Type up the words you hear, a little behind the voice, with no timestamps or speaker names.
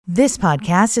This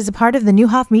podcast is a part of the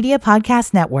Newhoff Media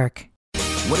Podcast Network.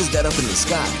 What is that up in the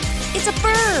sky? It's a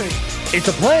bird. It's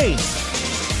a plane.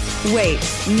 Wait,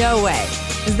 no way.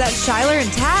 Is that Shyler and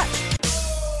Tat?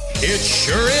 It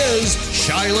sure is.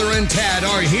 Shyler and Tat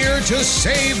are here to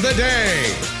save the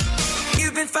day.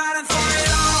 You've been fighting for it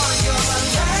all your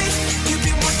life. You've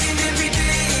been working every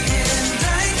day and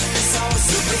night. It's all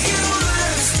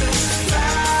superheroes to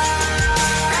fly.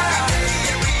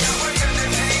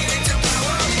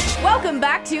 Welcome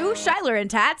back to Shyler and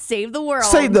Tat Save the World.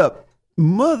 Save the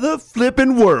mother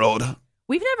flipping world.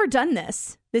 We've never done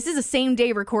this. This is a same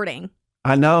day recording.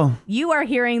 I know. You are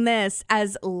hearing this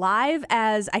as live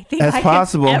as I think As I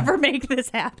possible. can ever make this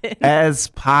happen. As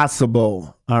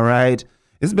possible. All right.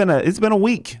 It's been a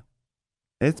week.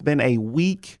 It's been a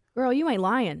week. Girl, you ain't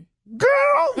lying. Girl.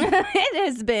 It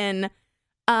has been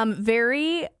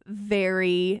very,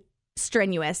 very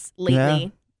strenuous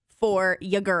lately for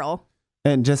your girl.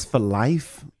 And just for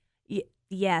life.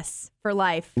 Yes, for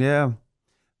life. Yeah.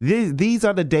 These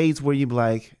are the days where you be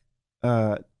like,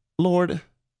 Lord,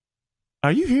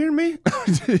 are you hearing me?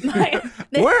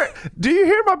 Where do you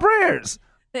hear my prayers?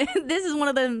 This is one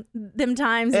of them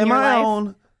times in Am your I life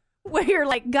on? where you're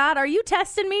like, God, are you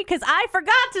testing me? Because I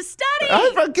forgot to study.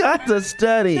 I forgot to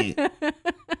study.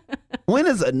 When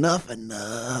is enough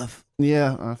enough?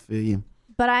 Yeah, I feel you.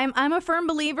 But I'm a firm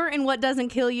believer in what doesn't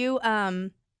kill you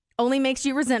only makes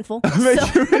you resentful.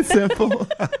 Makes you resentful.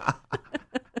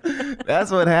 That's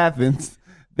what happens.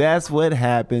 That's what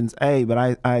happens. Hey,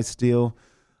 but I still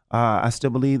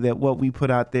believe that what we put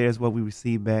out there is what we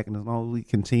receive back, and as long as we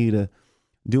continue to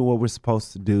do what we're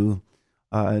supposed to do,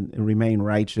 and remain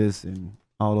righteous and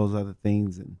all those other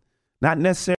things, and not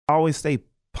necessarily always stay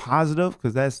positive,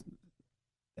 because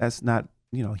that's not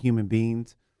human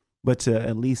beings, but to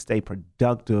at least stay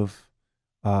productive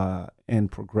and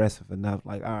progressive enough.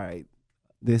 Like, all right,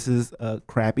 this is a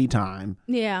crappy time,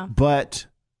 Yeah. but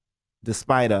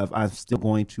despite of, I'm still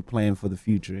going to plan for the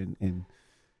future and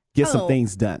get some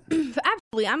things done.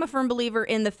 Absolutely. I'm a firm believer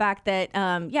in the fact that,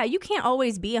 you can't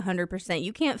always be 100%.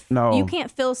 You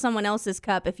can't fill someone else's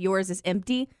cup if yours is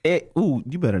empty.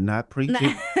 You better not preach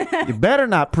it. You better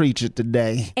not preach it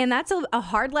today. And that's a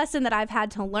hard lesson that I've had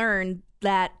to learn,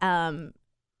 that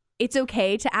it's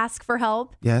okay to ask for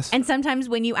help. Yes. And sometimes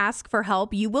when you ask for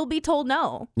help, you will be told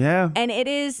no. Yeah. And it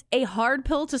is a hard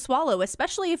pill to swallow,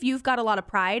 especially if you've got a lot of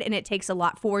pride and it takes a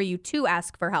lot for you to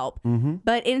ask for help. Mm-hmm.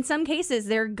 But in some cases,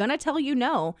 they're going to tell you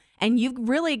no. And you've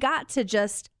really got to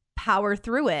just power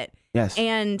through it. Yes.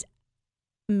 And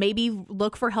maybe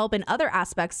look for help in other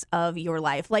aspects of your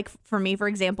life. Like for me, for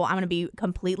example, I'm going to be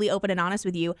completely open and honest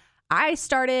with you. I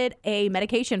started a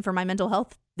medication for my mental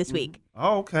health this week.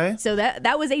 Oh, okay. So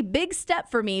that was a big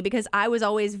step for me, because I was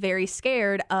always very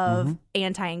scared of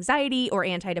anti-anxiety or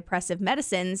antidepressive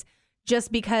medicines,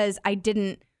 just because I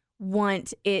didn't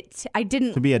want it.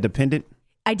 To be a dependent?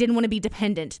 I didn't want to be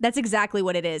dependent. That's exactly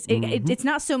what it is. It's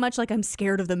not so much like I'm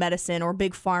scared of the medicine or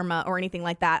big pharma or anything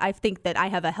like that. I think that I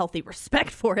have a healthy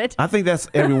respect for it. I think that's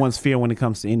everyone's fear when it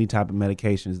comes to any type of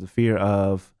medication, is the fear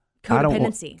of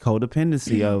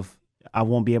codependency of I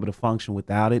won't be able to function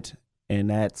without it. And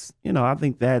that's, I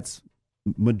think that's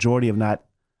majority of not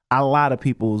a lot of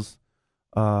people's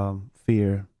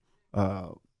fear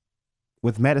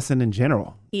with medicine in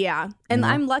general. Yeah. And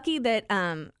I'm lucky that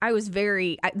I was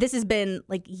this has been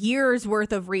like years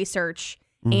worth of research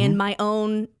and my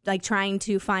own, like, trying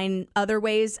to find other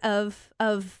ways of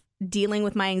dealing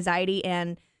with my anxiety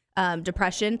and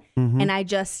depression. And I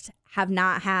just have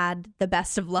not had the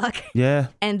best of luck. Yeah.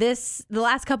 And the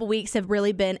last couple weeks have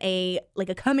really been a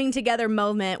coming together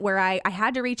moment where I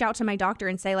had to reach out to my doctor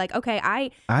and say, like, okay,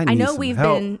 I know we've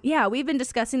been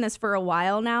discussing this for a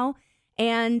while now,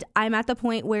 and I'm at the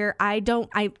point where I don't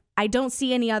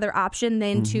see any other option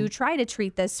than to try to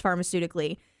treat this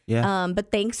pharmaceutically. Yeah.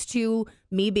 But thanks to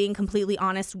me being completely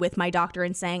honest with my doctor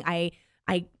and saying I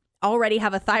already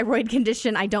have a thyroid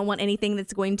condition. I don't want anything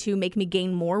that's going to make me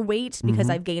gain more weight, because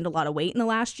I've gained a lot of weight in the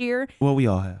last year. Well, we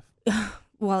all have.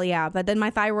 Well, yeah, but then my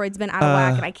thyroid's been out of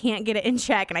whack and I can't get it in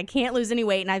check and I can't lose any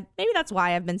weight. And maybe that's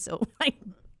why I've been so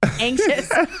anxious.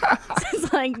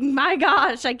 It's like, my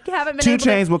gosh, I haven't been 2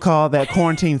 Chainz will call that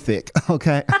quarantine thick.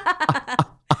 Okay.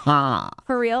 For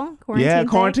real? Quarantine yeah, thick?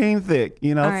 quarantine thick.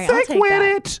 All right, thick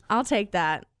with it. I'll take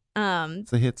that.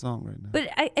 It's a hit song right now. But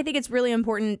I think it's really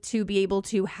important to be able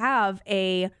to have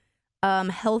a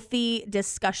healthy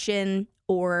discussion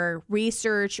or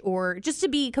research, or just to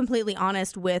be completely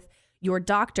honest with your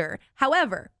doctor.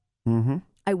 However,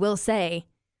 I will say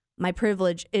my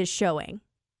privilege is showing.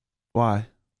 Why?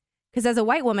 Because as a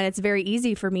white woman, it's very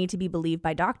easy for me to be believed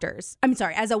by doctors. I'm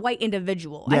sorry, as a white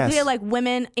individual. Yes. I feel like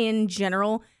women in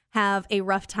general have a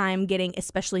rough time getting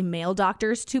especially male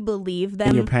doctors to believe them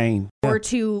In your pain. or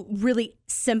to really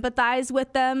sympathize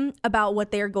with them about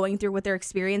what they're going through, what they're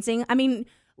experiencing. I mean,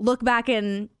 look back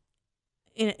in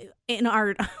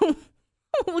our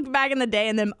look back in the day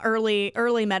in them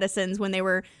early medicines when they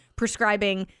were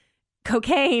prescribing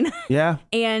cocaine. Yeah.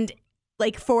 And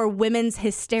like for women's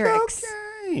hysterics.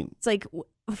 Cocaine. It's like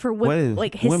for women,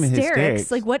 like women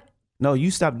hysterics. Like what? No, you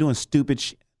stop doing stupid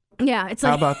shit. Yeah, it's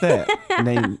like How about that?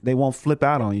 And they won't flip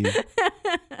out on you.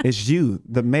 It's you,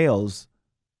 the males.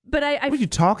 But I What are you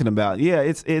talking about? Yeah,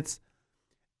 it's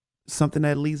something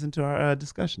that leads into our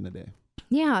discussion today.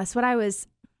 yeah, that's what I was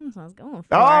going for.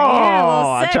 Oh, yeah, a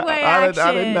little I segue action.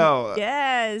 I didn't know.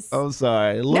 Yes. I'm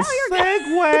sorry. A little No,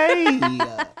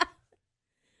 segue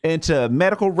into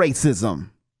medical racism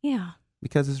Yeah.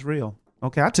 because it's real.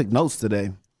 Okay, I took notes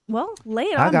today. Well, lay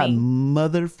it I on got me.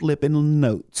 mother flipping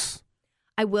notes.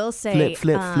 I will say,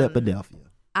 Philadelphia.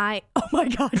 Oh my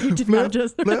God, you did not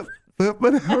just flip.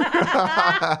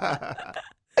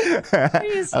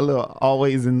 A little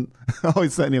always sunny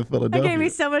in That Philadelphia. gave me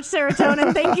so much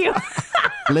serotonin. Thank you.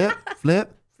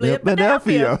 flip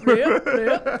Philadelphia.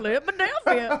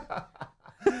 Philadelphia.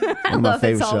 I my love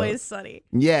favorite It's show. Always Sunny.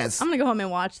 Yes, I'm gonna go home and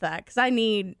watch that because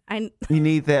you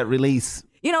need that release.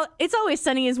 You know, It's Always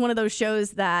Sunny is one of those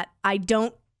shows that I do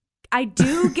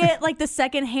get like the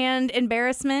secondhand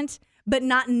embarrassment, but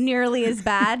not nearly as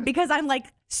bad because I'm like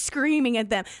screaming at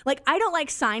them. Like I don't like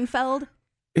Seinfeld,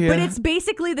 but it's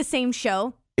basically the same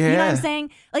show. You know what I'm saying?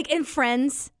 Like in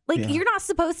Friends, like you're not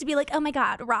supposed to be like, oh my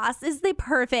God, Ross is the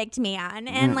perfect man.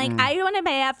 And like, I want to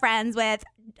be friends with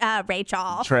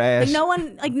Rachel. Trash. Like no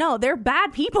one, like, no, they're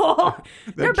bad people.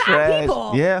 they're bad trash.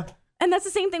 people. Yeah. And that's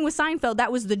the same thing with Seinfeld.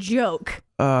 That was the joke.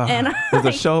 And It's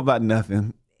a show about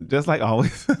nothing, just like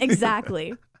always.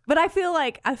 Exactly. But I feel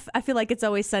like It's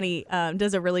Always Sunny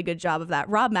does a really good job of that.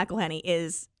 Rob McElhenney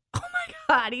is, oh my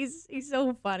God, he's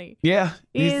so funny. Yeah,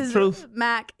 he's the truth.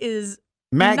 Mac is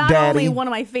Mac not Daddy. only one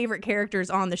of my favorite characters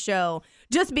on the show,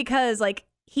 just because like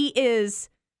he is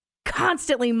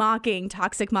constantly mocking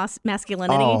toxic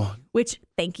masculinity, which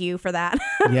thank you for that.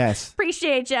 Yes.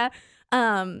 Appreciate you.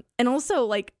 And also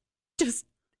like just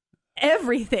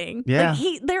everything. Yeah.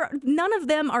 Like none of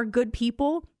them are good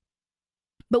people.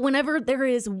 But whenever there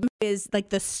is like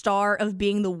the star of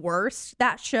being the worst,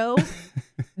 that show,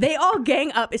 they all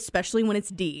gang up, especially when it's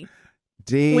Dee.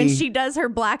 D. When she does her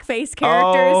blackface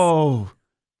characters. Oh,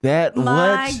 that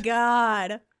My what?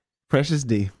 God. Precious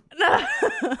D.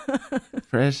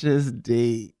 Precious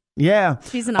D. Yeah.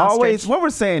 She's an Always. ostrich. What we're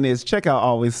saying is check out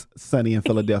Always Sunny in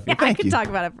Philadelphia. I Thank could you. talk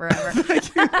about it forever.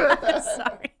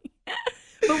 Sorry.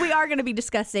 But we are going to be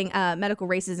discussing medical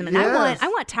racism. And Yes. I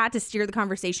want Tad to steer the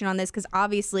conversation on this because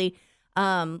obviously,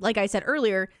 like I said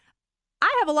earlier,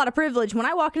 I have a lot of privilege. When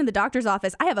I walk into the doctor's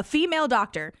office, I have a female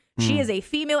doctor. She is a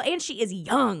female and she is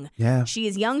young. Yeah. She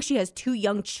is young. She has 2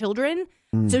 young children.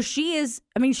 So she's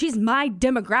my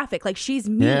demographic. Like she's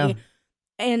me. Yeah.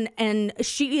 And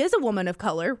she is a woman of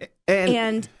color.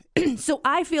 And So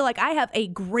I feel like I have a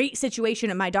great situation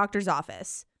at my doctor's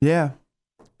office. yeah.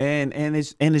 And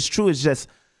it's true. It's just,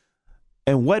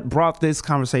 and what brought this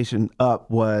conversation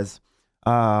up was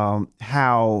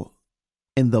how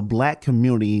in the Black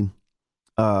community,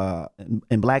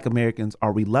 and Black Americans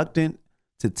are reluctant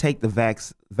to take the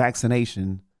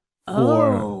vaccination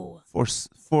for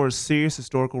serious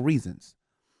historical reasons.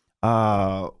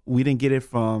 We didn't get it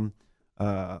from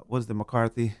what was the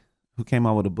McCarthy who came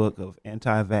out with a book of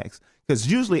anti-vax,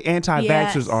 because usually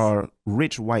anti-vaxxers Yes. are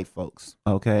rich white folks.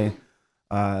 Okay,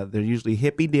 they're usually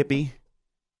hippy dippy,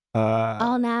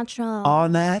 All natural. all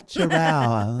natural.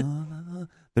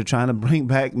 They're trying to bring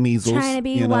back measles. Trying to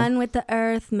be you know? one with the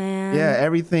earth, man. Yeah,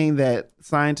 everything that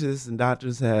scientists and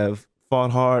doctors have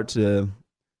fought hard to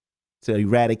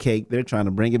eradicate, they're trying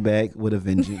to bring it back with a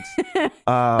vengeance.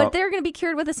 But they're going to be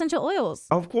cured with essential oils.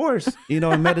 Of course,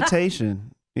 and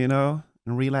meditation, and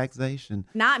relaxation.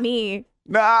 Not me.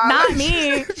 Nah. Not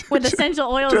me with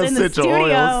essential oils Just in the essential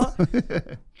studio.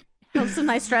 oils. Helps with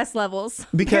my stress levels.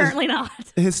 Because- Apparently not.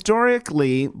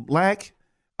 Historically,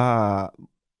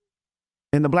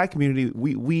 in the Black community,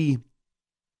 we're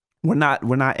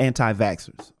not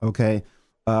anti-vaxxers, okay?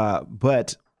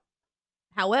 But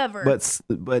However,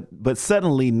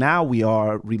 suddenly now we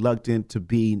are reluctant to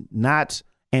be not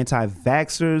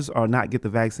anti-vaxxers or not get the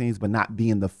vaccines, but not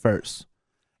being the first.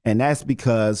 And that's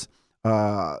because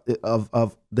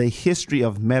of the history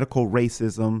of medical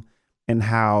racism and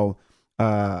how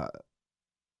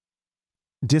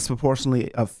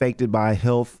disproportionately affected by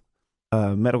health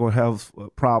medical health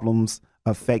problems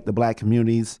affect the Black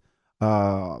communities.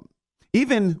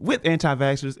 Even with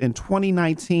anti-vaxxers, in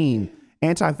 2019,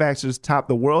 anti-vaxxers topped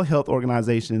the World Health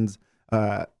Organization's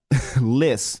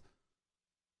list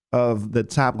of the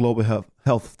top global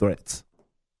health threats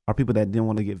are people that didn't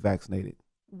want to get vaccinated.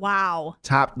 Wow.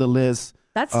 Top the list.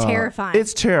 That's terrifying.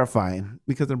 It's terrifying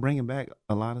because they're bringing back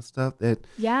a lot of stuff that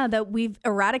we've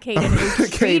eradicated and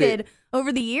we've treated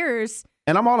over the years.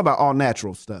 And I'm all about all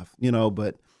natural stuff,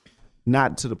 but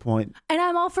not to the point. And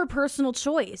I'm all for personal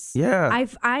choice. Yeah.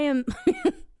 I am.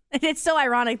 It's so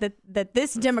ironic that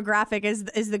this demographic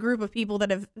is the group of people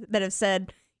that have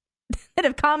said, that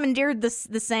have commandeered the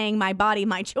saying, my body,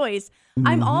 my choice. Mm-hmm.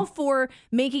 I'm all for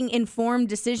making informed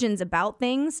decisions about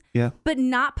things, but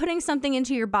not putting something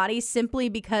into your body simply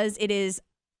because it is,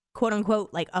 quote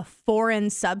unquote, like a foreign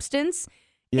substance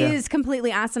is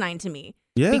completely asinine to me.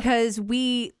 Yeah. Because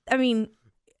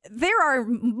there are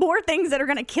more things that are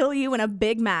going to kill you in a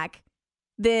Big Mac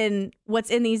than what's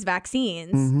in these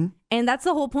vaccines. Mm-hmm. And that's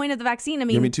the whole point of the vaccine.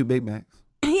 Give me 2 Big Macs.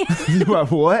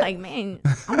 What? Like, man,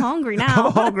 I'm hungry now.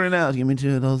 I'm hungry now. Give me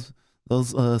 2 of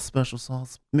those special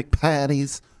sauce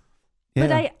McPatties. Yeah.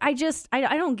 But I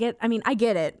don't get. I mean, I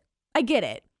get it,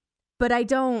 but I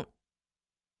don't.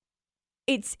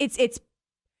 It's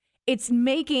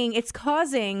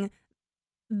causing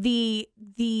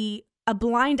a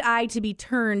blind eye to be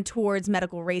turned towards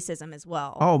medical racism as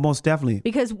well. Oh, most definitely.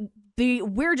 Because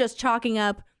we're just chalking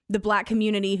up the Black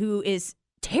community who is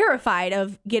terrified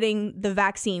of getting the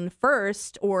vaccine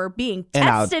first or being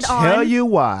tested on. And I'll tell you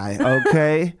why,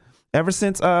 okay? Ever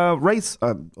since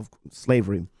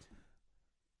slavery,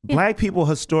 Black people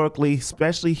historically,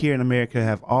 especially here in America,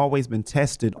 have always been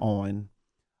tested on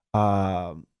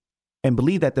and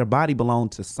believe that their body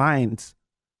belonged to science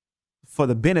for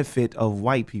the benefit of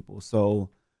white people. So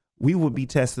we would be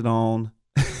tested on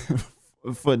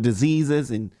for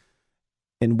diseases and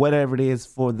whatever it is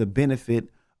for the benefit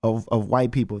of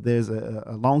white people. There's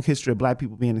a long history of Black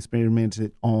people being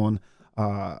experimented on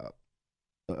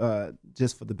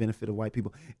just for the benefit of white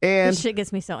people. And this shit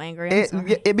gets me so angry.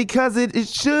 Because it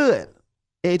should.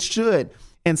 It should.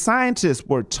 And scientists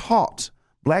were taught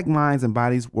Black minds and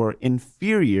bodies were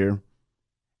inferior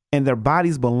and their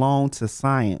bodies belong to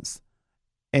science.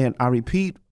 And I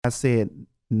repeat, I said,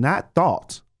 not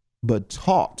thought, but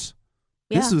taught.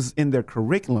 Yeah. This was in their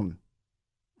curriculum.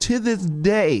 To this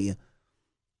day,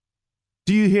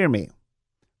 do you hear me?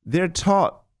 They're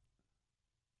taught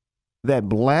that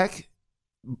Black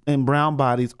and brown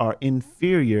bodies are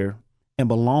inferior and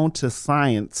belong to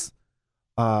science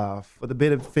for the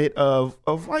benefit of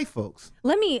white folks.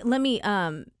 Let me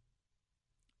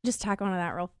just tack onto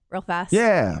that real fast.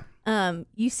 Yeah.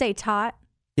 You say taught.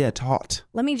 Yeah, taught.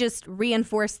 Let me just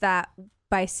reinforce that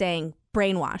by saying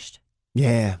brainwashed.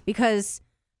 Yeah. Because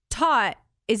taught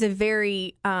is a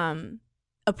very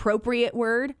appropriate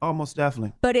word. Almost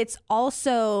definitely. But it's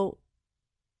also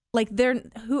like they're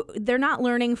not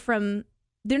learning from,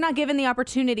 they're not given the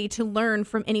opportunity to learn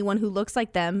from anyone who looks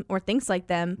like them or thinks like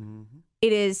them. Mm-hmm.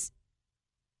 It is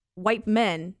white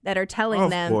men that are telling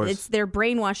them, they're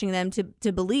brainwashing them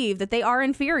to believe that they are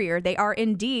inferior. They are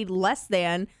indeed less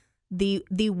than the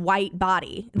white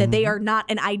body, that they are not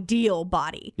an ideal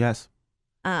body. Yes.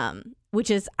 Which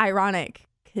is ironic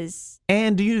because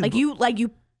and do you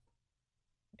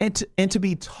and to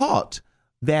be taught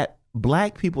that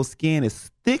Black people's skin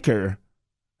is thicker,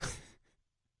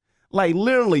 like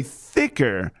literally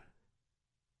thicker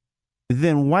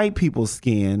than white people's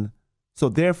skin, so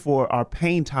therefore our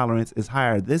pain tolerance is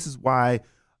higher. This is why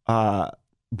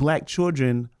Black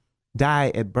children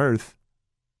die at birth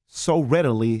so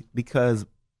readily, because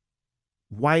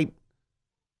white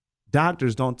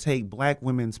doctors don't take Black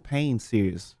women's pain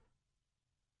serious.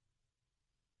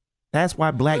 That's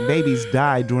why Black babies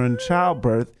die during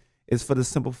childbirth, is for the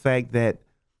simple fact that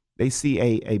they see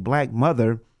a Black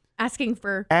mother asking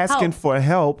for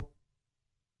help,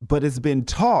 but it's been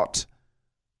taught,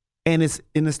 and it's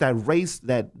that race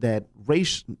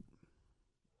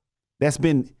that's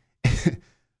been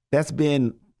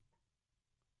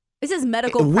this is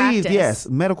medical weaved, practice. Yes,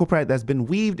 medical practice that's been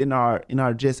weaved in our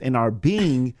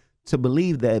being to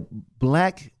believe that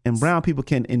Black and brown people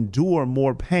can endure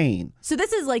more pain. So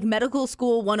this is like medical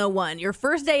school 101. Your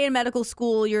first day in medical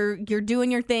school, you're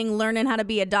doing your thing, learning how to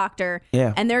be a doctor.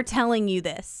 Yeah. And they're telling you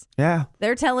this. Yeah.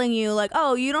 They're telling you like,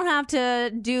 oh, you don't have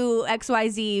to do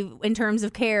XYZ in terms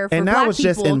of care for and Black now it's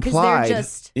people. Just implied, they're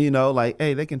just, like,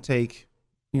 hey, they can take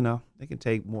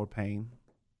more pain.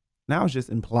 Now it's just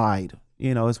implied.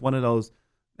 It's one of those.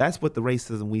 That's what the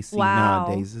racism we see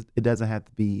nowadays. It doesn't have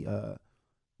to be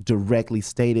directly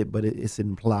stated, but it's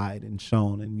implied and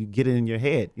shown, and you get it in your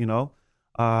head.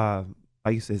 Like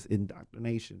you said, it's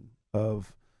indoctrination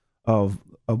of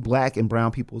black and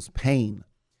brown people's pain,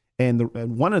 and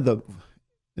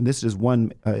this is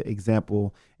one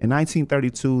example. In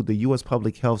 1932, the U.S.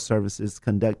 Public Health Services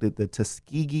conducted the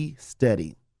Tuskegee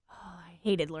study. Oh, I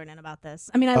hated learning about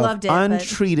this. I mean, I loved it.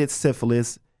 Untreated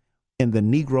syphilis in the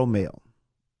Negro male.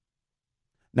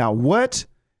 Now, what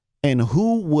and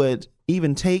who would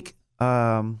even take?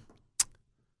 Who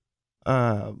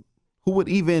would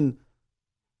even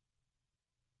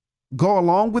go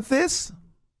along with this?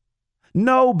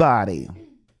 Nobody.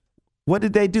 What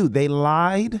did they do? They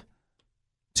lied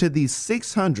to these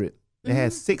 600. They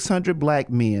had 600 black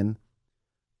men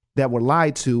that were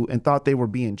lied to and thought they were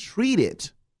being treated,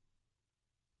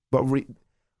 but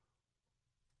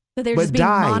they're just being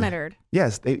monitored.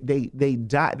 Yes, they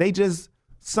died. They just,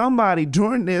 somebody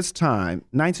during this time,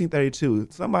 1932,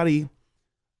 somebody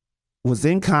was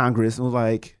in Congress and was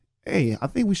like, "Hey, I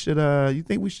think we should. You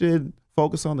think we should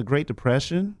focus on the Great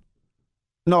Depression?"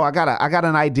 No, I got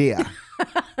an idea.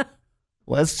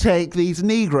 Let's take these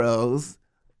Negroes.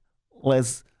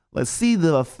 Let's see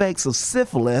the effects of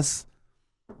syphilis.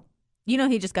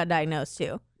 He just got diagnosed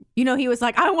too. He was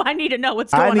like, I need to know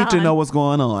what's going on. I need to know what's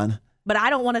going on. But I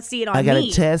don't want to see it on me. I got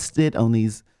to test it on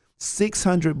these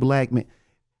 600 black men.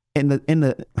 And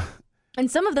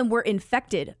some of them were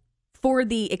infected for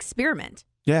the experiment.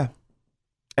 Yeah.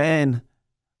 And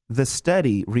the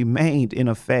study remained in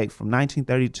effect from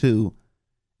 1932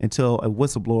 until a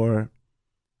whistleblower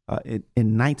in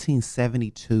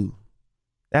 1972.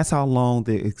 That's how long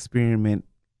the experiment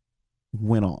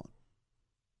went on.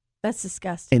 That's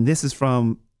disgusting. And this is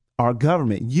from our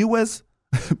government, U.S.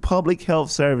 Public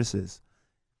Health Services.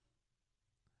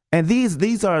 And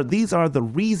these are the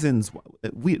reasons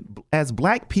we, as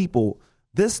black people,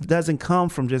 this doesn't come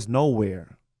from just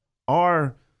nowhere.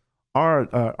 Our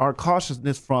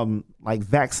cautiousness from like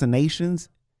vaccinations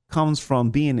comes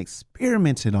from being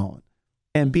experimented on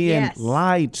and being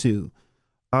lied to.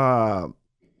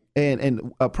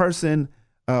 And a person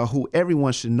who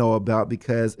everyone should know about,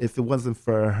 because if it wasn't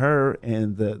for her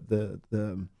and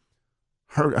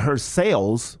her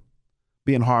cells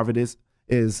being harvested,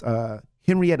 is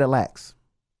Henrietta Lacks.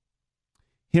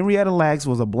 Henrietta Lacks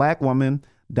was a black woman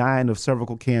dying of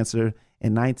cervical cancer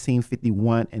in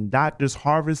 1951, and doctors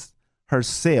harvest her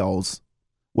cells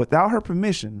without her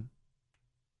permission.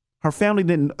 Her family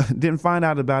didn't find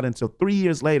out about it until 3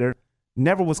 years later,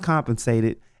 never was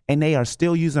compensated, and they are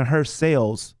still using her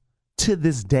cells to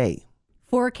this day.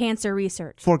 For cancer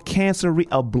research. For cancer,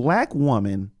 a black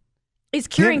woman is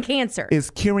curing cancer.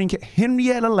 Is curing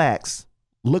Henrietta Lacks.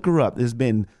 Look her up. There's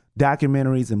been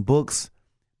documentaries and books.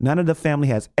 None of the family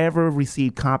has ever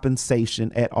received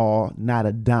compensation at all, not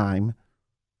a dime.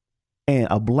 And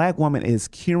a black woman is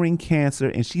curing cancer,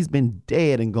 and she's been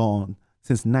dead and gone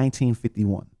since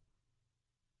 1951.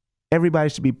 Everybody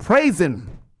should be praising.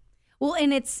 Well,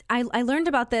 and I learned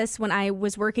about this when I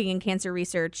was working in cancer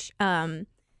research,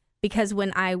 because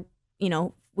when I,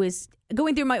 was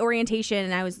going through my orientation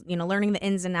and I was, learning the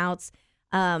ins and outs,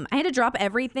 I had to drop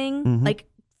everything, like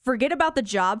forget about the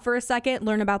job for a second,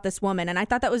 learn about this woman. And I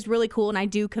thought that was really cool. And I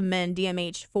do commend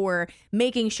DMH for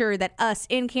making sure that us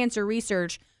in cancer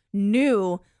research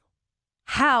knew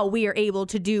how we are able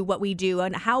to do what we do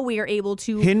and how we are able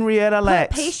to put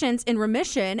patients in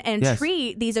remission and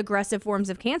treat these aggressive forms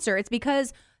of cancer. It's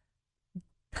because,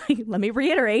 let me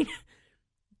reiterate,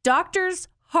 doctors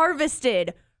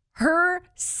harvested her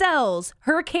cells,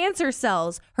 her cancer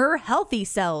cells, her healthy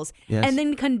cells, and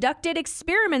then conducted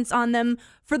experiments on them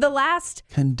for the last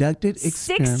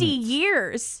 60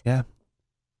 years. Yeah.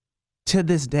 To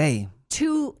this day.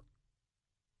 To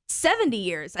 70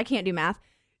 years. I can't do math.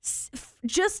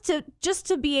 Just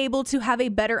to be able to have a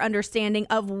better understanding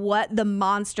of what the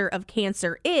monster of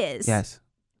cancer is. Yes.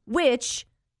 Which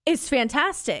is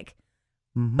fantastic.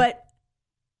 But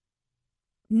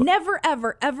never,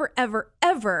 ever, ever, ever,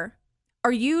 ever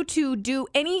are you to do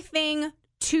anything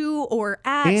to or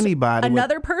at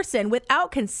another person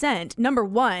without consent, number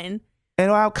one. And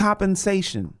without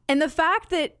compensation. And the fact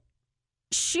that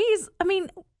she's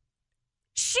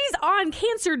on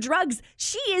cancer drugs.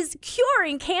 She is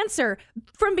curing cancer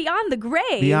from beyond the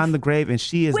grave. Beyond the grave, and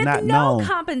she is not known. With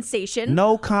no compensation.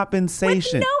 No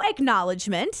compensation. With no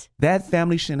acknowledgement. That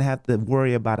family shouldn't have to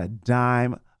worry about a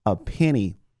dime, a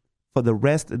penny for the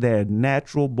rest of their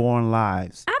natural born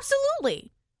lives.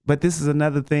 Absolutely. But this is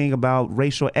another thing about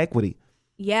racial equity.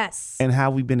 Yes. And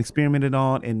how we've been experimented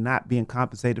on and not being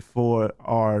compensated for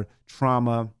our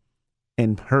trauma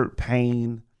and hurt,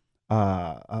 pain,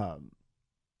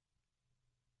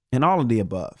 and all of the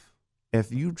above.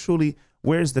 If you truly,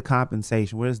 where's the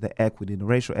compensation? Where's the equity? The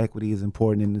racial equity is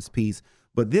important in this piece.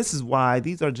 But this is why,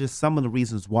 these are just some of the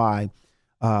reasons why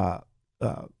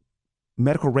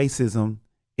medical racism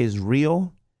is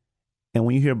real. And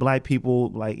when you hear black people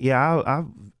like, yeah,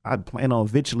 I plan on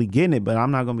eventually getting it, but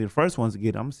I'm not going to be the first ones to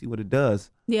get it. I'm going to see what it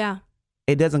does. Yeah.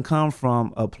 It doesn't come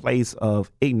from a place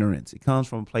of ignorance. It comes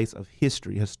from a place of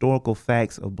history, historical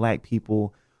facts of black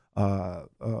people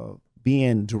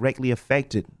being directly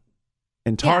affected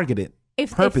and targeted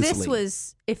purposely.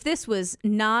 If this was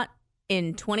not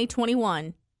in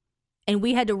 2021 and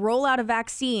we had to roll out a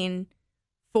vaccine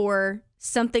for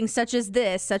something such as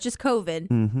COVID,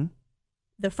 mm-hmm.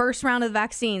 the first round of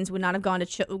vaccines would not have gone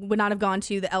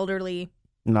to the elderly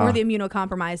or the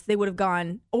immunocompromised. They would have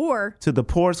gone to the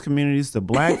poorest communities, the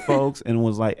black folks, and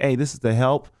was like, hey, this is the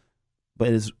help. But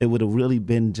it would have really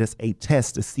been just a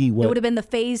test to see what. It would have been the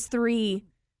phase 3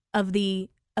 of the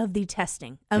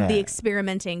testing, of the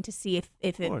experimenting to see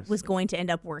if it was going to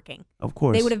end up working. Of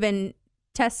course. They would have been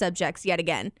test subjects yet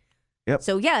again. Yep.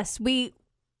 So yes, we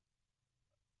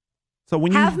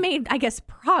when have made, I guess,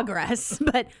 progress,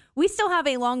 but we still have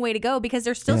a long way to go because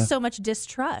there's still so much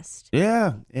distrust.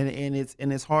 Yeah, and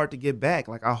it's hard to get back.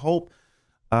 Like, I hope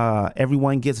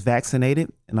everyone gets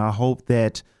vaccinated, and I hope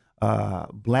that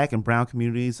black and brown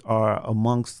communities are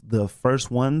amongst the first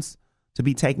ones to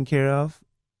be taken care of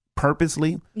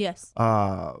purposely. Yes.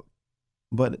 But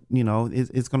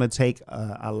it's going to take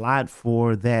a lot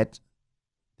for that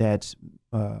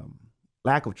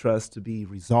lack of trust to be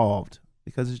resolved.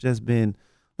 Because it's just been,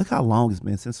 look how long it's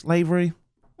been since slavery.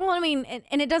 Well, I mean,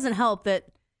 and it doesn't help that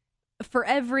for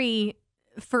every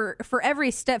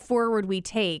step forward we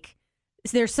take,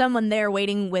 there's someone there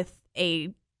waiting with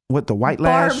the white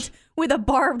lash, with a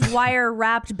barbed wire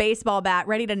wrapped baseball bat,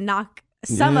 ready to knock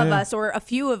some of us or a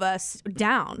few of us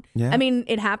down. Yeah. I mean,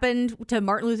 it happened to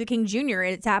Martin Luther King Jr.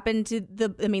 It's happened to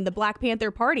the Black Panther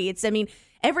Party.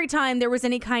 Every time there was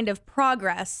any kind of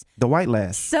progress, the white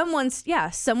lash, someone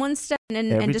stepped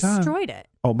in and destroyed it.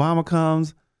 Obama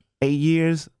comes, 8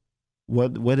 years.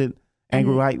 What did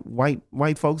angry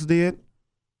white folks did?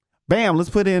 Bam! Let's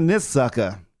put in this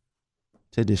sucker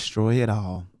to destroy it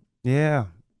all. Yeah,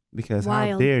 because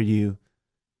how dare you?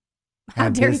 How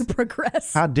dare you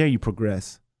progress? How dare you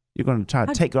progress? You're going to try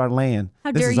to take our land.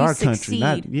 This is our country.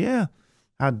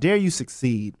 How dare you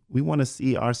succeed? We want to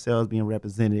see ourselves being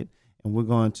represented. And we're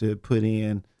going to put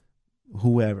in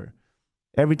whoever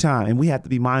every time, and we have to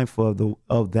be mindful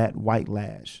of that white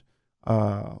lash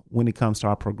when it comes to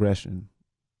our progression,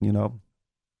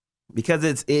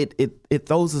 because it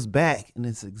throws us back, and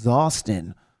it's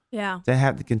exhausting. Yeah, to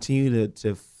have to continue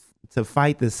to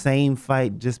fight the same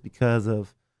fight just because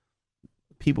of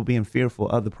people being fearful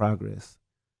of the progress.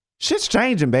 Shit's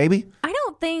changing, baby. I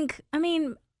don't think. I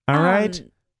mean, all right,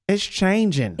 it's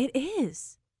changing. It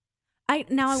is. I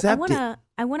want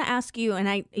to ask you,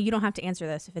 and you don't have to answer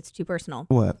this if it's too personal.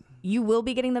 What? You will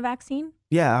be getting the vaccine?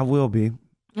 Yeah, I will be.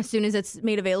 As soon as it's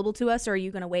made available to us, or are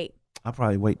you going to wait? I'll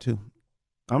probably wait too.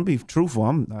 I'm gonna be truthful.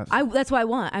 I'm not. That's what I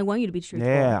want. I want you to be truthful.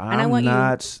 Yeah, and I'm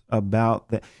not about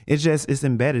that. It's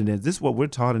embedded in. This is what we're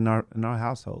taught in our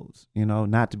households.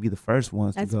 Not to be the first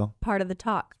ones to go. Part of the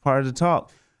talk. Part of the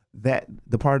talk. That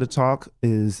the part of the talk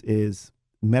is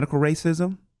medical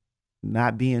racism,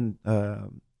 not being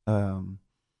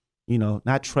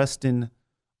not trusting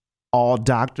all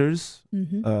doctors,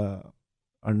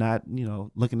 are not,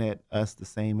 looking at us the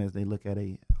same as they look at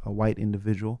a white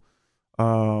individual.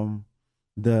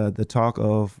 The talk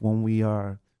of when we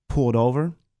are pulled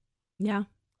over. Yeah.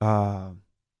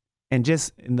 And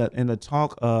just in the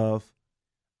talk of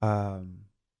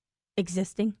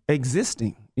existing.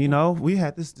 We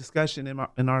had this discussion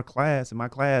in my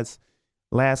class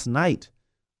last night.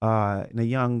 And a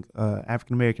young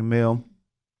African American male,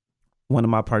 one of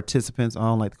my participants. I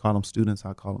don't like to call them students.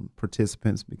 I call them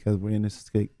participants because we're in this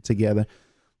together.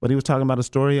 But he was talking about a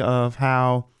story of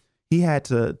how he had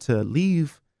to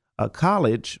leave a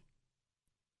college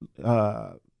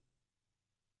here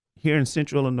in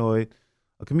Central Illinois,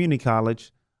 a community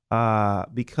college,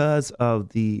 because of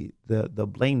the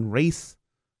blatant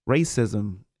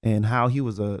racism and how it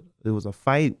was a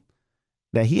fight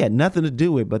that he had nothing to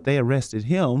do with, but they arrested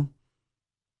him.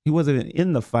 He wasn't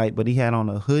in the fight, but he had on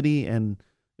a hoodie, and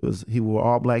he wore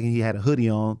all black, and he had a hoodie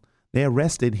on. They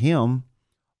arrested him.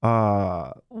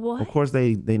 What? Of course,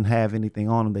 they didn't have anything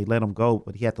on him. They let him go,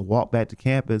 but he had to walk back to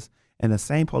campus. And the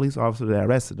same police officer that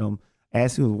arrested him,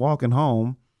 as he was walking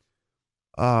home,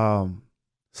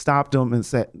 stopped him and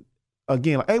said,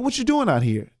 again, like, "Hey, what you doing out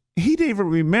here?" He didn't even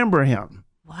remember him.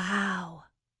 Wow.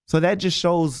 So that just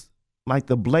shows like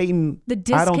the blatant, the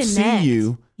disconnect. I don't see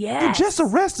you. Yes. They just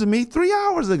arrested me 3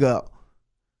 hours ago.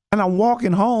 And I'm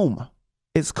walking home.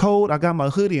 It's cold. I got my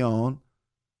hoodie on.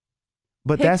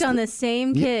 But Picked on the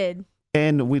same kid.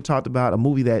 And we talked about a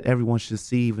movie that everyone should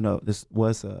see, even though this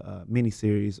was a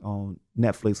miniseries on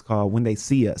Netflix called When They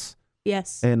See Us.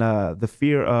 Yes. And the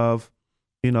fear of,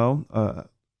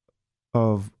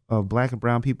 of black and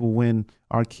brown people when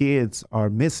our kids are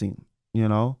missing,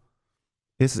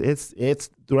 It's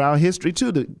throughout history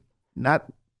too.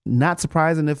 Not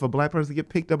surprising if a black person get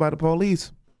picked up by the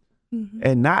police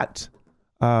and not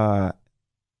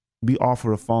be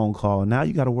offered a phone call. Now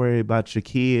you got to worry about your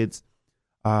kids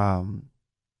not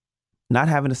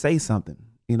having to say something,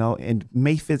 and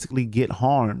may physically get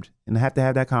harmed, and have to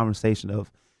have that conversation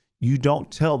of you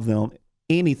don't tell them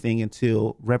anything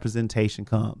until representation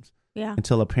comes. Yeah.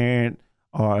 Until a parent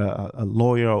or a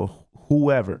lawyer or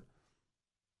whoever,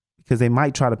 because they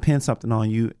might try to pin something on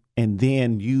you and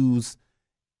then use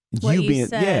what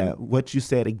you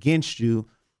said against you,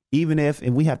 even if,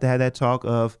 and we have to have that talk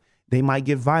of they might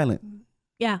get violent.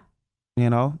 Yeah.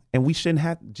 And we shouldn't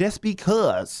have, just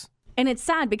because. And it's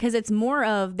sad because it's more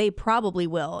of they probably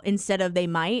will instead of they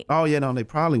might. Oh yeah, no, they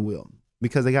probably will,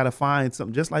 because they got to find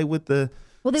something, just like with the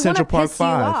they Central Park piss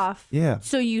 5. You off. Yeah.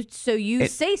 So you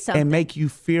say something and make you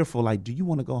fearful. Like, do you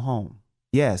want to go home?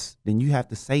 Yes. Then you have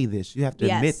to say this. You have to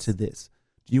admit to this.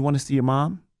 Do you want to see your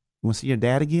mom? You want to see your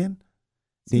dad again?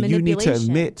 Then you need to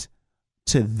admit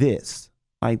to this.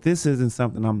 Like, this isn't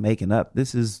something I'm making up.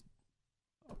 This is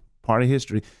part of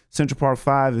history. Central Park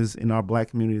 5 is in our black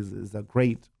community is a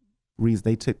great reason.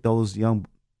 They took those young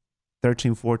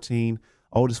 13, 14,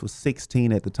 oldest was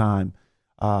 16 at the time,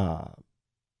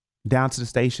 down to the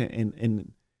station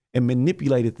and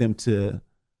manipulated them to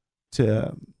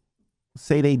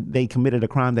say they committed a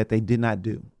crime that they did not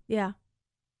do. Yeah.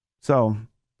 So,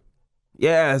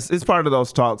 yes, it's part of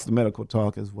those talks, the medical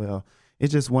talk as well.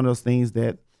 It's just one of those things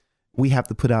that we have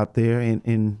to put out there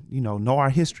and know our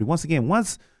history. Once again,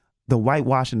 once the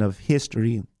whitewashing of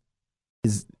history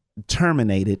is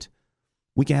terminated,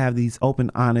 we can have these open,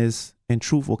 honest, and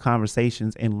truthful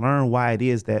conversations and learn why it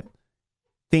is that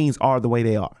things are the way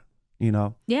they are.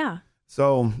 Yeah.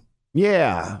 So,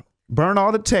 yeah, burn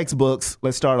all the textbooks.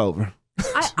 Let's start over.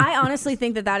 I honestly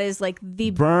think that is like the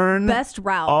best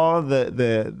route. All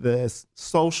the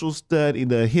social study,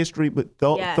 the history, but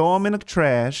throw them in the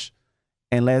trash,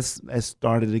 and let's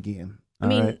start it again.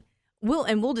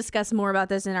 We'll discuss more about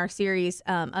this in our series,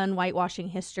 Unwhitewashing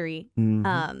History,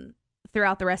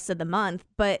 throughout the rest of the month.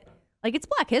 But like, it's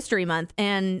Black History Month,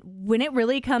 and when it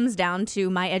really comes down to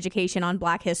my education on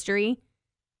Black history,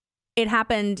 it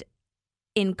happened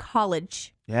in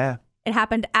college. Yeah. It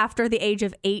happened after the age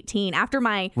of 18, after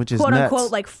my quote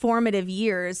unquote like formative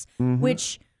years,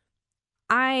 which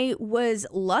I was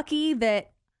lucky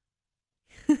that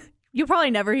you'll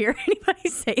probably never hear anybody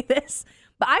say this,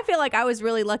 but I feel like I was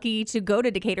really lucky to go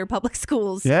to Decatur Public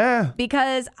Schools. Yeah.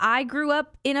 Because I grew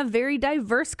up in a very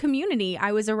diverse community.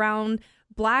 I was around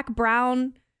Black,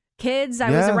 brown kids.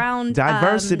 I was around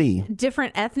diversity,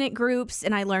 different ethnic groups,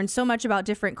 and I learned so much about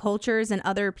different cultures and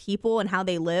other people and how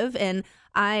they live. And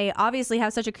I obviously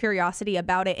have such a curiosity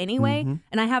about it anyway,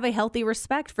 and I have a healthy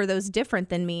respect for those different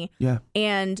than me. Yeah.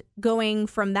 And going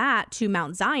from that to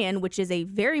Mount Zion, which is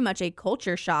very much a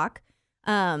culture shock.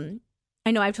 I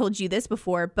know I've told you this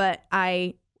before, but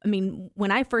I mean,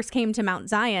 when I first came to Mount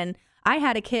Zion, I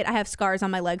have scars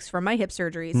on my legs from my hip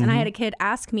surgeries, and I had a kid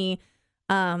ask me,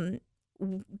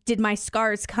 did my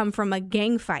scars come from a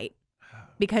gang fight?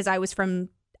 Because I was from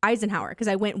Eisenhower, because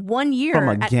I went 1 year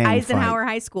at Eisenhower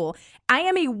High School. I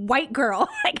am a white girl.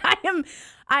 Like,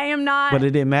 I am not. But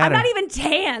it didn't matter. I'm not even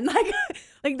tan.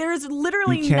 Like there's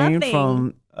literally you came nothing.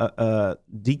 From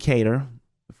Decatur,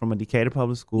 from a Decatur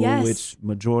public school, which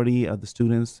majority of the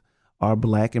students are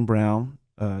Black and brown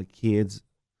kids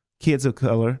of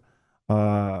color,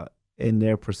 and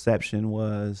their perception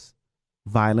was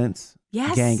violence,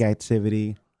 gang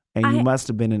activity, and you must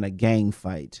have been in a gang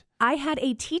fight. I had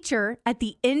a teacher at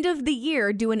the end of the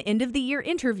year do an end of the year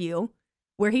interview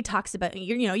where he talks about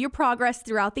your progress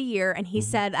throughout the year, and he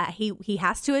said that he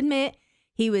has to admit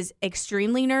he was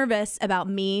extremely nervous about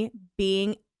me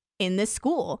being in this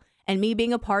school and me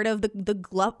being a part of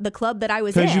the club that I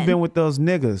was in. Because you've been with those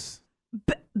niggas.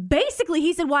 Basically,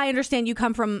 he said, well, I understand you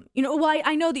come from,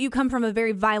 I know that you come from a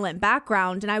very violent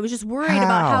background, and I was just worried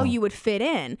about how you would fit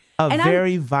in.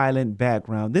 Very violent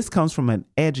background. This comes from an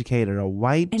educator, a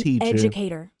white teacher.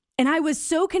 Educator. And I was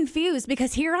so confused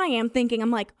because here I am thinking,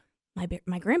 I'm like,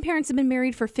 My grandparents have been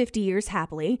married for 50 years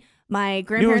happily. My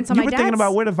grandparents on my dad's... You were thinking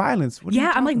about where the violence...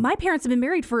 I'm like, my parents have been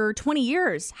married for 20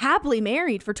 years. Happily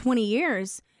married for 20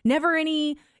 years. Never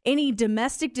any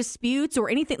domestic disputes or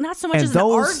anything. Not so much as an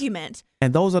argument.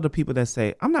 And those are the people that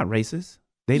say, I'm not racist.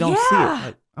 They don't see it.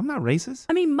 Like, I'm not racist.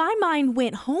 I mean, my mind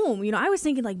went home. I was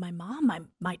thinking like my mom,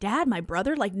 my dad, my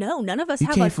brother, like, no, none of us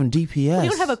have came from DPS. We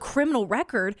don't have a criminal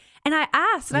record. And I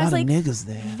asked, and I was like, niggas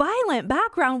there. Violent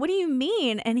background, what do you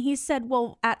mean? And he said,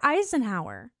 well, at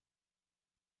Eisenhower.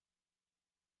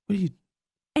 What are you?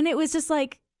 And it was just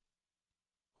like,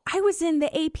 I was in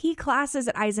the AP classes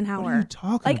at Eisenhower. What are you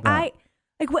talking about?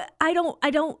 I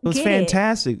don't It was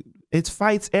fantastic. It's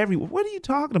fights everywhere. What are you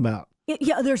talking about?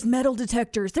 Yeah, there's metal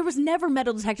detectors. There was never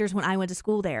metal detectors when I went to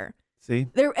school there. See?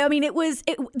 There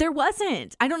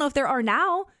wasn't. I don't know if there are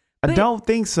now. I don't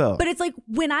think so. But it's like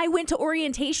when I went to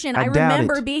orientation, I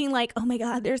remember being like, oh my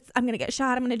God, I'm going to get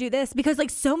shot. I'm going to do this. Because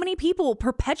like so many people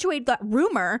perpetuate that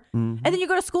rumor. Mm-hmm. And then you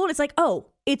go to school and it's like, oh,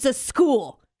 it's a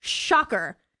school.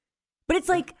 Shocker. But it's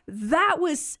like that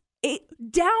was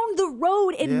down the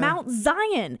road in Mount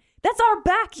Zion. That's our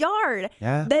backyard.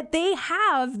 Yeah. That they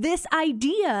have this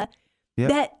idea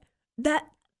that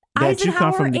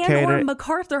Eisenhower and or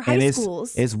MacArthur high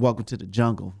schools. It's welcome to the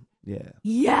jungle. Yeah.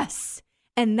 Yes.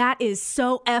 And that is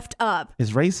so effed up.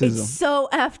 It's racism. It's so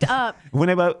effed up.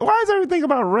 Why is everything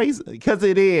about race? Because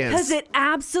it is. Because it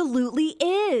absolutely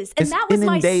is. And that was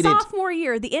inundated. My sophomore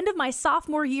year. The end of my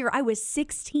sophomore year, I was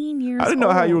 16 years old. I didn't know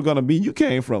how you were going to be. You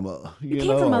came from a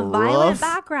violent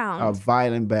background. A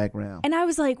violent background. And I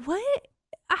was like, what?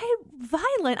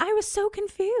 Violent? I was so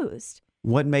confused.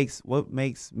 What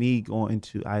makes me go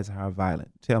into Eisenhower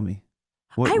violent? Tell me.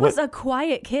 I was a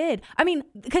quiet kid. I mean,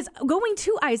 because going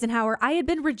to Eisenhower, I had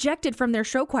been rejected from their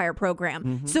show choir program.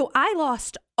 Mm-hmm. So I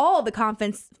lost all the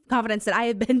confidence that I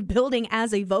had been building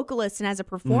as a vocalist and as a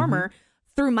performer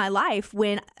through my life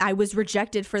when I was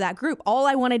rejected for that group. All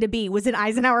I wanted to be was in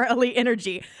Eisenhower Elite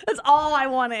Energy. That's all I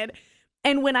wanted.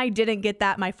 And when I didn't get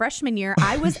that my freshman year,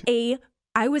 I was a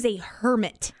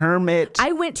hermit.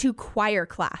 I went to choir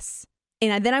class.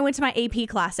 And then I went to my AP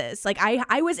classes. Like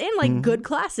I was in like good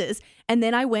classes. And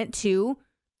then I went to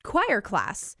choir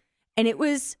class. And it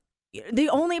was the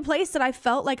only place that I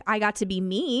felt like I got to be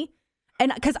me.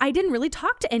 And because I didn't really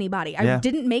talk to anybody. I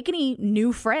didn't make any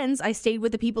new friends. I stayed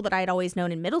with the people that I had always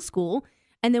known in middle school.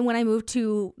 And then when I moved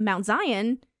to Mount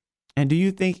Zion. And do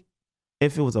you think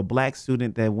if it was a black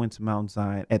student that went to Mount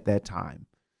Zion at that time,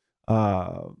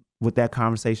 would that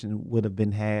conversation would have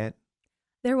been had?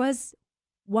 There was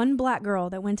one black girl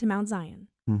that went to Mount Zion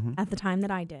at the time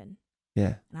that I did.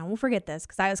 Yeah. And I won't forget this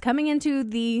because I was coming into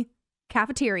the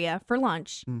cafeteria for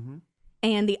lunch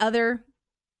and the other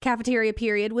cafeteria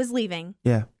period was leaving.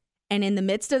 Yeah. And in the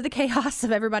midst of the chaos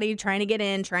of everybody trying to get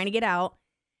in, trying to get out,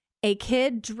 a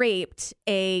kid draped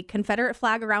a Confederate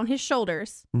flag around his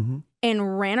shoulders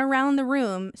and ran around the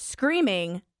room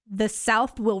screaming, "The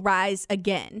South will rise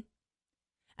again."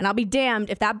 And I'll be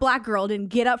damned if that black girl didn't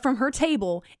get up from her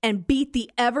table and beat the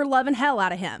ever-loving hell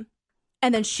out of him.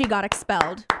 And then she got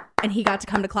expelled, and he got to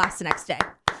come to class the next day.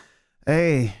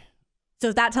 Hey. So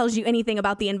if that tells you anything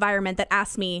about the environment that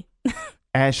asked me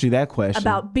you that question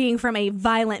about being from a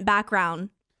violent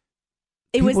background,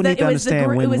 People need to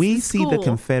understand when we see the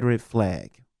Confederate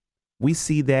flag, we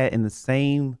see that in the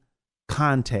same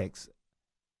context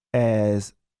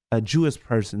as a Jewish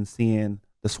person seeing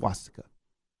the swastika.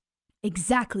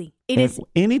 Exactly.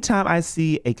 Anytime I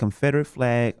see a Confederate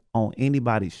flag on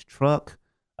anybody's truck,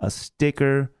 a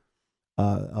sticker,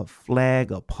 a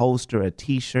flag, a poster, a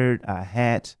T-shirt, a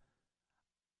hat,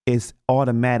 it's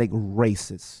automatic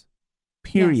racist.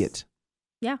 Period. Yes.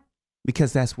 Yeah.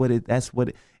 Because that's what it.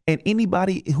 And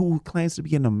anybody who claims to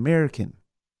be an American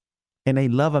and they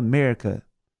love America,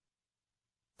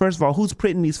 first of all, who's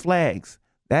printing these flags?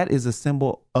 That is a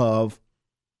symbol of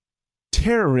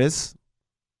terrorists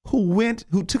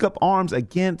who took up arms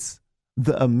against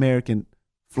the American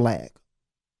flag.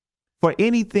 For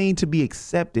anything to be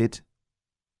accepted,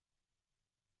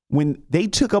 when they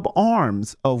took up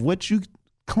arms of what you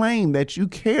claim that you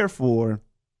care for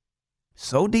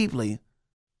so deeply,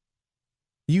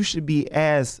 you should be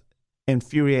as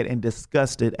infuriated and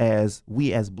disgusted as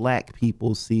we as black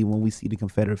people see when we see the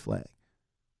Confederate flag.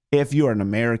 If you're an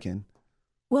American.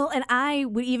 Well, and I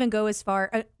would even go as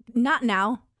far, not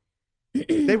now.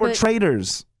 They were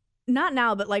traitors. Not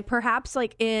now, but like perhaps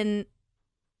like in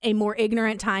a more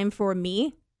ignorant time for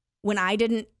me when I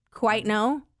didn't quite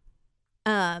know.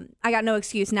 I got no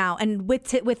excuse now. And with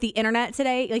the internet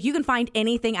today, like you can find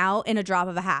anything out in a drop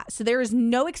of a hat. So there is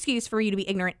no excuse for you to be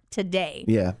ignorant today.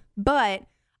 Yeah. But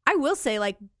I will say,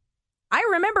 like, I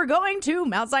remember going to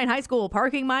Mount Zion High School,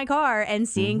 parking my car, and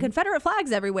seeing Confederate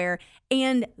flags everywhere.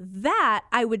 And that,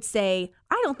 I would say,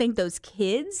 I don't think those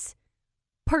kids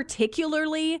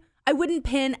particularly, I wouldn't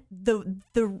pin the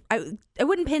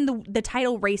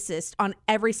title racist on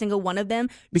every single one of them,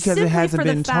 because simply it hasn't for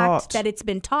been the fact taught. that it's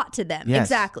been taught to them. Yes.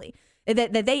 Exactly.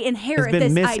 That they inherit It's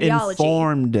been this ideology.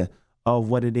 misinformed of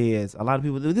what it is. A lot of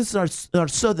people, this is our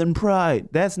Southern pride.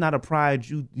 That's not a pride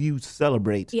you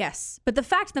celebrate. Yes, but the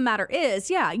fact of the matter is,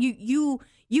 yeah, you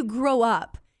grow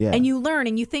up Yeah. and you learn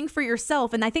and you think for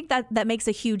yourself, and I think that makes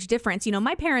a huge difference. You know,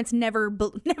 my parents never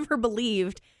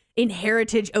believed in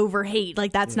heritage over hate.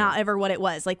 Like that's not ever what it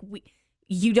was. Like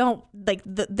you don't like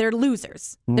they're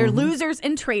losers. They're losers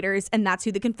and traitors, and that's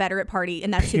who the Confederate Party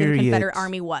and that's who the Confederate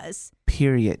Army was.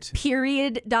 Period.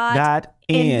 Dot.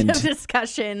 End End. of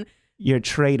discussion. You're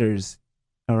traitors.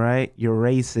 All right. You're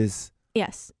racist.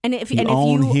 Yes, and if You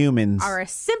own you humans. are a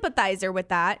sympathizer with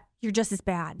that, you're just as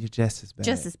bad. You're just as bad.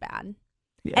 Just as bad.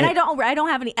 Yeah. And I don't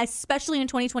have any, especially in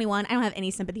 2021, I don't have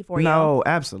any sympathy for you. No,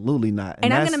 absolutely not.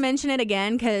 And I'm going to mention it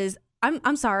again because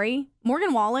I'm sorry.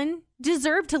 Morgan Wallen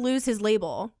deserved to lose his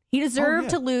label. He deserved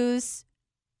to lose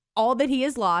all that he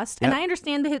has lost. Yep. And I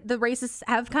understand that the racists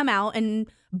have come out and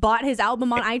bought his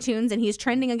album on iTunes and he's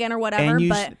trending again or whatever. And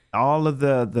But all of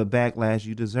the backlash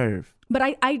you deserve. But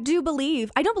I don't believe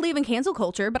in cancel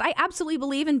culture, but I absolutely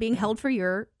believe in being held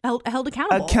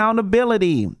accountable.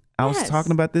 Accountability. I was Yes.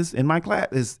 talking about this in my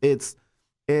class.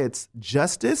 It's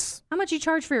justice. How much you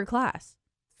charge for your class?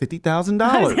 $50,000.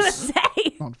 I was gonna say,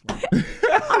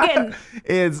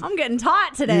 I'm getting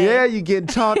taught today. Yeah, you getting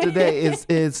taught today.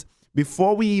 It's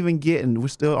before we even get, and we're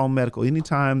still on medical.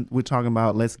 Anytime we're talking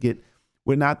about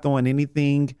we're not throwing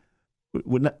anything.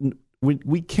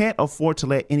 We can't afford to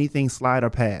let anything slide or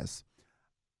pass.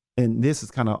 And this is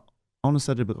kind of on the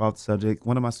subject, but off the subject.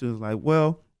 One of my students was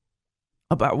like,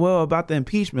 about the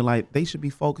impeachment, like they should be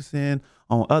focusing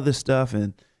on other stuff,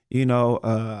 and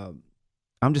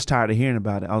I'm just tired of hearing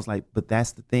about it. I was like, but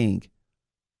that's the thing.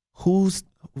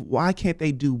 Why can't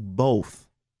they do both?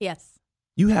 Yes.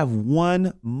 You have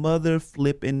one mother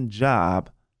flipping job.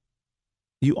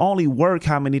 You only work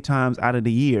how many times out of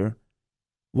the year?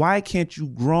 Why can't you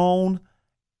grown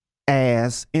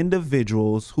as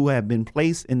individuals who have been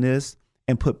placed in this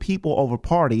and put people over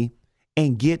party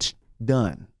and get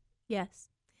done? Yes.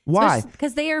 Why?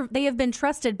 Because they have been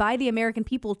trusted by the American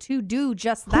people to do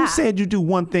just that. Who said you do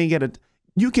one thing at a?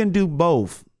 You can do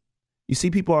both. You see,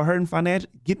 people are hurting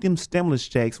financially. Get them stimulus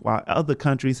checks while other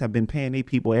countries have been paying their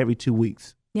people every 2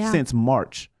 weeks since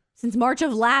March. Since March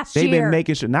of last year. They've been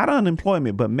making sure, not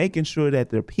unemployment, but making sure that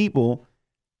their people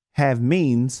have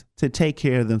means to take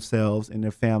care of themselves and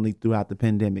their family throughout the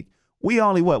pandemic. We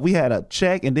had a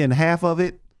check and then half of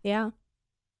it. Yeah.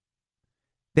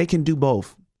 They can do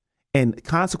both. And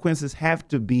consequences have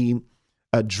to be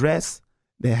addressed.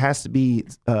 There has to be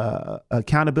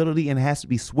accountability, and it has to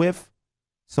be swift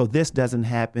so this doesn't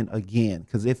happen again.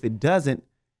 Because if it doesn't,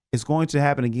 it's going to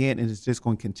happen again, and it's just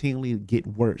going to continually get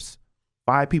worse.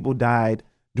 5 people died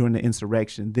during the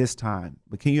insurrection this time.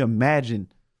 But can you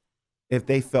imagine if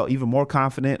they felt even more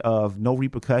confident of no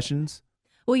repercussions?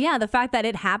 Well, yeah, the fact that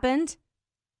it happened.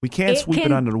 We can't sweep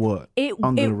it under the rug.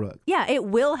 The rug. Yeah, it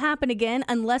will happen again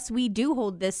unless we do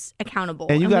hold this accountable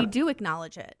and we do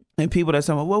acknowledge it. And people that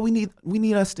say, well, we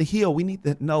need us to heal. We need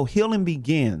to know healing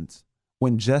begins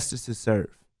when justice is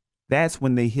served. That's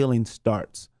when the healing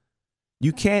starts.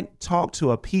 You can't talk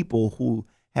to a people who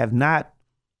have not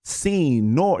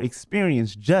seen nor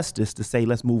experienced justice to say,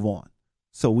 let's move on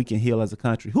so we can heal as a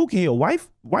country. Who can heal?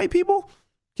 White people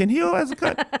can heal as a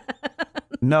country?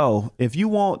 No. If you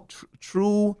want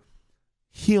true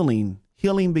healing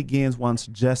begins once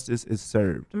justice is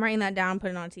served. I'm writing that down,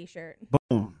 putting it on a t-shirt.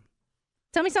 Boom.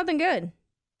 Tell me something good.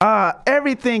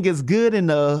 Everything is good in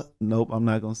the... Nope, I'm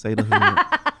not going to say the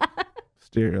hood.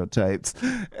 Stereotypes.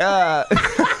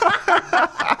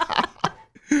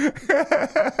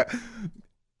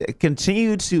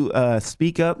 Continue to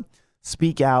speak up,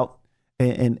 speak out,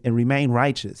 and remain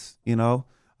righteous. You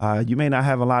may not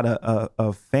have a lot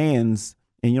of fans,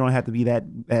 and you don't have to be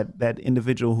that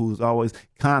individual who's always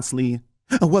constantly,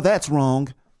 well, that's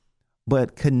wrong.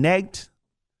 But connect,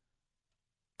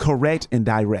 correct, and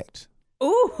direct.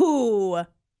 Ooh,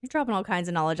 you're dropping all kinds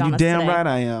of knowledge on us today. You damn right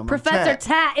I am. Professor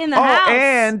Tat in the house.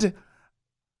 And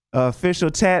Official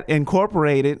Tat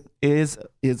Incorporated is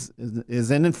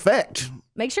in effect.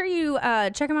 Make sure you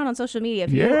check him out on social media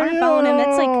if you aren't following him.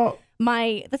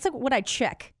 That's like what I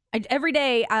check. Every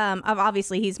day,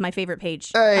 obviously, he's my favorite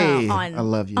page I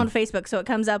love you. On Facebook. So it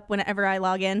comes up whenever I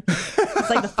log in. It's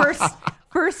like the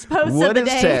First post What of the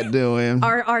is day. Tat doing?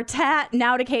 Our Tat,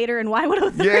 Now Decatur, and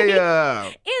Y103. Yeah.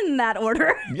 In that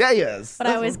order. Yeah, yes. But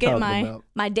I always get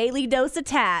my daily dose of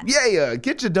Tat. Yeah.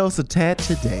 Get your dose of Tat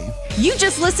today. You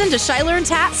just listened to Shyler and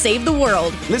Tat Save the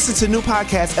World. Listen to new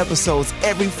podcast episodes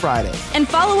every Friday. And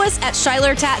follow us at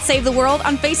Shyler Tat Save the World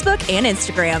on Facebook and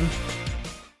Instagram.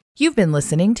 You've been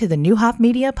listening to the Neuhoff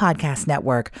Media Podcast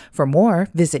Network. For more,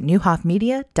 visit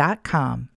neuhoffmedia.com.